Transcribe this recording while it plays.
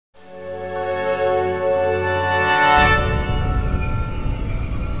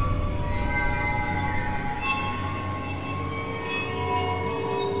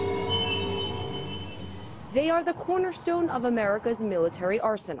are the cornerstone of America's military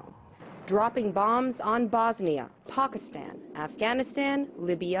arsenal, dropping bombs on Bosnia, Pakistan, Afghanistan,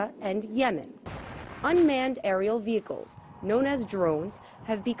 Libya, and Yemen. Unmanned aerial vehicles, known as drones,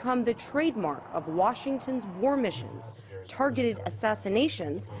 have become the trademark of Washington's war missions, targeted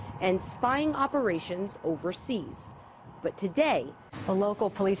assassinations, and spying operations overseas. But today, the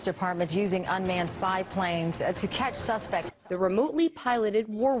local police department's using unmanned spy planes to catch suspects. The remotely piloted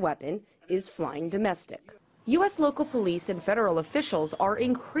war weapon is flying domestic. U.S. local police and federal officials are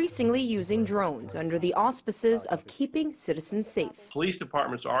increasingly using drones under the auspices of keeping citizens safe. Police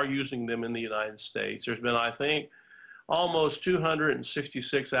departments are using them in the United States. There's been, I think, almost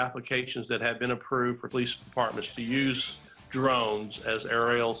 266 applications that have been approved for police departments to use drones as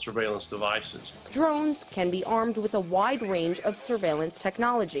aerial surveillance devices. Drones can be armed with a wide range of surveillance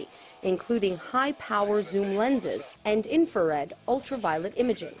technology, including high-power zoom lenses and infrared ultraviolet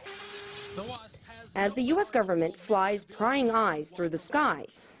imaging. As the U.S. government flies prying eyes through the sky,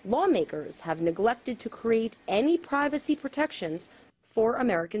 lawmakers have neglected to create any privacy protections for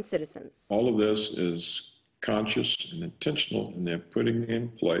American citizens. All of this is conscious and intentional, and they're putting in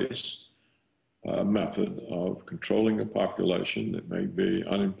place a method of controlling a population that may be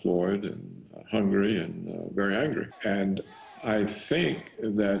unemployed and hungry and very angry. And I think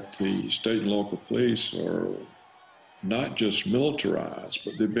that the state and local police are not just militarized,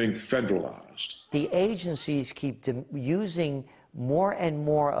 but they're being federalized. The agencies keep using more and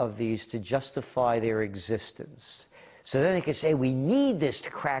more of these to justify their existence. So then they can say, we need this to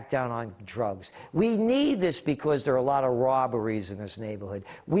crack down on drugs. We need this because there are a lot of robberies in this neighborhood.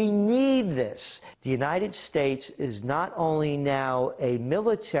 We need this. The United States is not only now a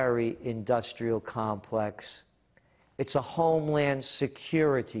military-industrial complex, it's a homeland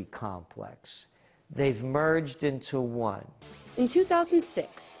security complex. They've merged into one. In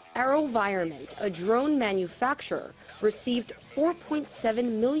 2006, AeroVironment, a drone manufacturer, received $4.7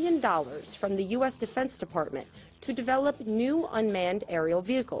 million from the U.S. Defense Department to develop new unmanned aerial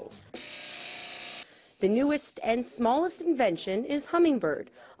vehicles. The newest and smallest invention is Hummingbird,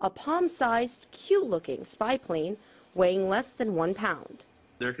 a palm-sized, cute-looking spy plane weighing less than 1 pound.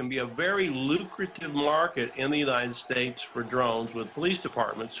 There can be a very lucrative market in the United States for drones with police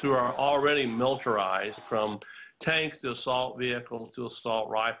departments who are already militarized, from tanks to assault vehicles to assault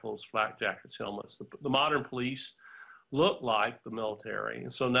rifles, flak jackets, helmets. The modern police look like the military,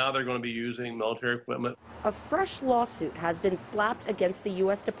 and so now they're going to be using military equipment. A fresh lawsuit has been slapped against the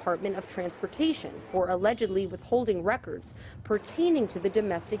U.S. Department of Transportation for allegedly withholding records pertaining to the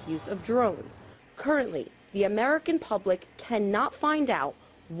domestic use of drones. Currently, the American public cannot find out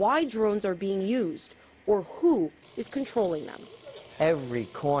why drones are being used or who is controlling them. Every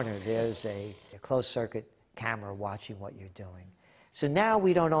corner there's a closed-circuit camera watching what you're doing. So now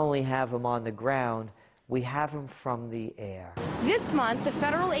we don't only have them on the ground, we have them from the air. This month, the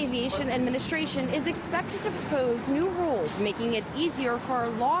Federal Aviation Administration is expected to propose new rules making it easier for our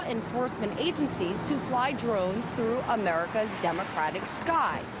law enforcement agencies to fly drones through America's democratic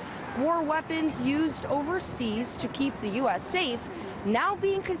sky. War weapons used overseas to keep the U.S. safe now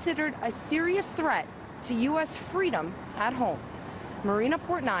being considered a serious threat to U.S. freedom at home. Marina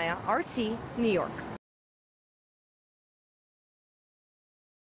Portnaya, RT, New York.